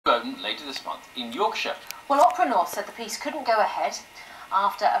Bowden later this month in Yorkshire. Well, Opera North said the piece couldn't go ahead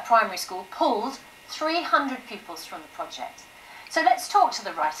after a primary school pulled 300 pupils from the project. So let's talk to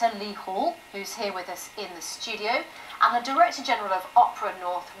the writer, Lee Hall, who's here with us in the studio, and the Director General of Opera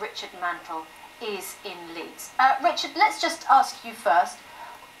North, Richard Mantle, is in Leeds. Richard, let's just ask you first.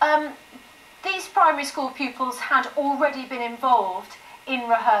 These primary school pupils had already been involved in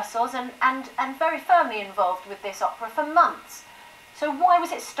rehearsals and very firmly involved with this opera for months. So why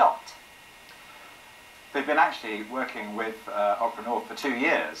was it stopped? They've been actually working with Opera North for 2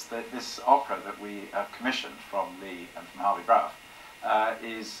 years. This opera that we have commissioned from Lee and from Harvey Brough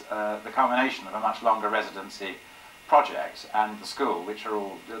is the culmination of a much longer residency project, and the school, which are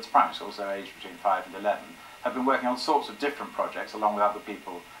all, it's primary school, so aged between 5 and 11, have been working on sorts of different projects along with other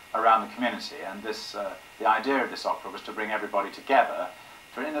people around the community, and this, the idea of this opera was to bring everybody together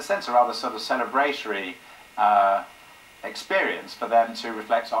for, in a sense, a rather sort of celebratory experience for them to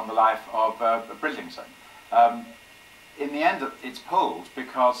reflect on the life of Bridlington. In the end, it's pulled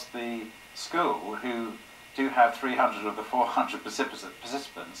because the school, who do have 300 of the 400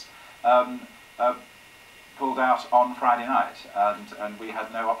 participants, pulled out on Friday night, and we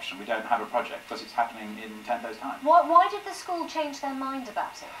had no option. We don't have a project because it's happening in 10 days' time. Why did the school change their mind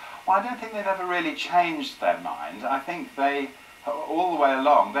about it? Well, I don't think they've ever really changed their mind. I think they, all the way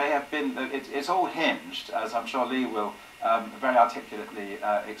along, they have been, it's all hinged, as I'm sure Lee will very articulately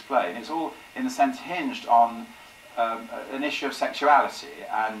explain, it's all, in a sense, hinged on an issue of sexuality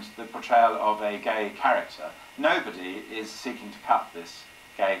and the portrayal of a gay character. Nobody is seeking to cut this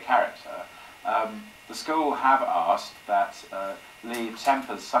gay character. The school have asked that Lee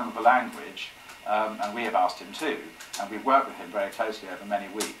tempers some of the language, and we have asked him too, and we've worked with him very closely over many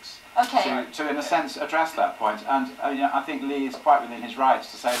weeks to in a sense, address that point. And you know, I think Lee is quite within his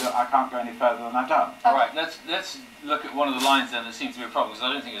rights to say that I can't go any further than I've done. All right, let's look at one of the lines then that seems to be a problem, because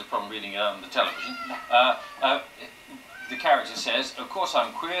I don't think there's a problem reading it on the television. The character says, "Of course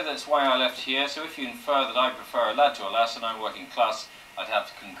I'm queer, that's why I left here, so if you infer that I prefer a lad to a lass and I'm working class, I'd have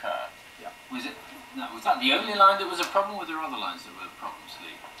to concur." Yeah. Was that the only line that was a problem, or were there other lines that were problems, Lee?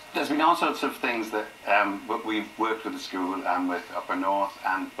 There's been all sorts of things that we've worked with the school and with Upper North,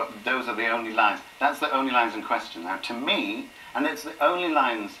 but those are the only lines. That's the only lines in question. Now, to me, and it's the only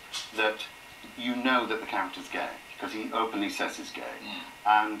lines that you know that the character's gay, because he openly says he's gay.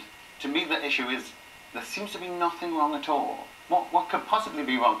 And to me, the issue is there seems to be nothing wrong at all. What could possibly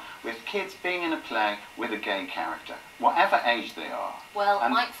be wrong with kids being in a play with a gay character, whatever age they are? Well,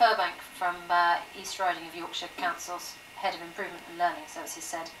 Mike Furbank from East Riding of Yorkshire Council's Head of Improvement and Learning Services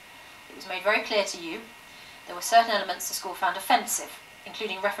said, "It was made very clear to you there were certain elements the school found offensive,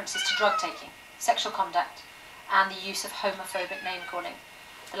 including references to drug taking, sexual conduct, and the use of homophobic name-calling.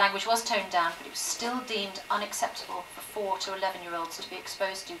 The language was toned down, but it was still deemed unacceptable for 4 to 11-year-olds to be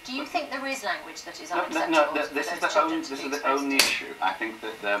exposed to." Do you think there is language that is unacceptable? No, this is the only issue. I think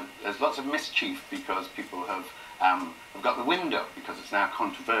that there's lots of mischief because people have got the window because it's now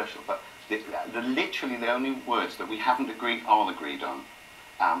controversial. But literally the only words that we haven't all agreed on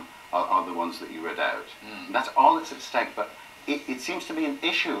are the ones that you read out. And that's all that's at stake. But it seems to be an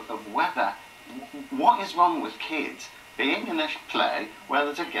issue of what is wrong with kids being in a play where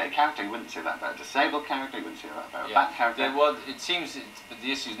there's a gay character. You wouldn't say that about a disabled character, you wouldn't say that about a black character. It seems that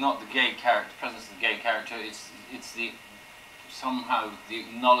the issue is not the gay character, the presence of the gay character, it's the somehow the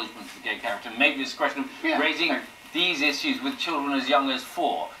acknowledgement of the gay character. Maybe it's a question of raising these issues with children as young as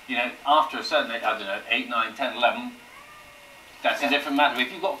 4. You know, after a certain age, I don't know, 8, 9, 10, 11, that's a different matter.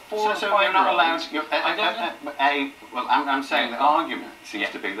 If you've got 4 so you're not allowed. I'm saying the argument seems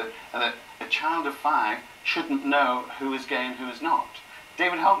to be that a child of 5 shouldn't know who is gay and who is not.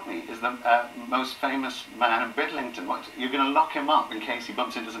 David Hockney is the most famous man in Bridlington. You're going to lock him up in case he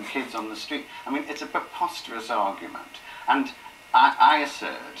bumps into some kids on the street. I mean, it's a preposterous argument, and I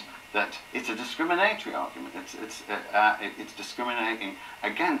assert that it's a discriminatory argument. It's discriminating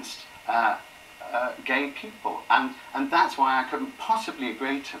against gay people, and that's why I couldn't possibly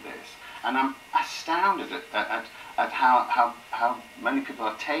agree to this. And I'm astounded at how many people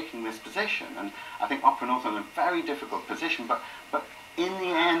are taking this position. And I think Opera North are in a very difficult position. But in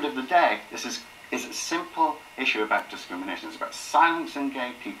the end of the day, this is a simple issue about discrimination. It's about silencing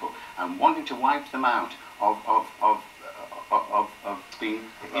gay people and wanting to wipe them out of being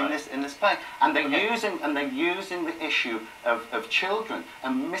in this play. And they're using the issue of children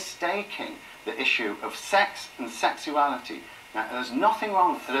and mistaking the issue of sex and sexuality. Now, there's nothing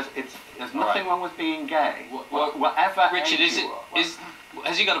wrong. There's nothing wrong with being gay. Whatever. Richard,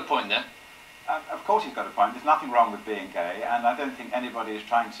 has he got a point there? Of course he's got a point. There's nothing wrong with being gay, and I don't think anybody is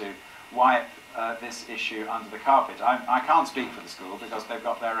trying to wipe this issue under the carpet. I can't speak for the school because they've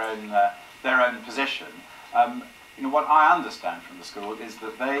got their own position. You know, what I understand from the school is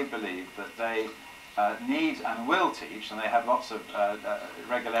that they believe that they need and will teach, and they have lots of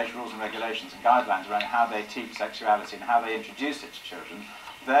rules and regulations and guidelines around how they teach sexuality and how they introduce it to children.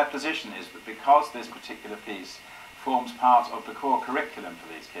 Their position is that because this particular piece forms part of the core curriculum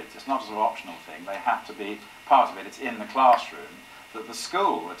for these kids, it's not a sort of optional thing, they have to be part of it, it's in the classroom, that the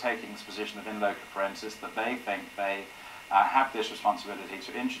school are taking this position of in loco parentis, that they think they have this responsibility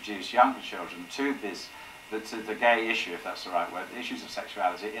to introduce younger children to the gay issue, if that's the right word, the issues of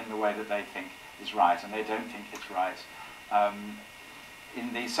sexuality in the way that they think is right, and they don't think it's right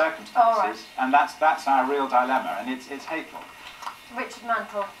in these circumstances. And that's our real dilemma, and it's hateful. Richard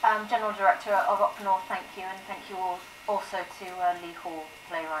Mantle, General Director of Opera North, thank you, and thank you all also to Lee Hall,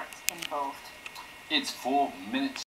 playwright involved. It's 4 minutes.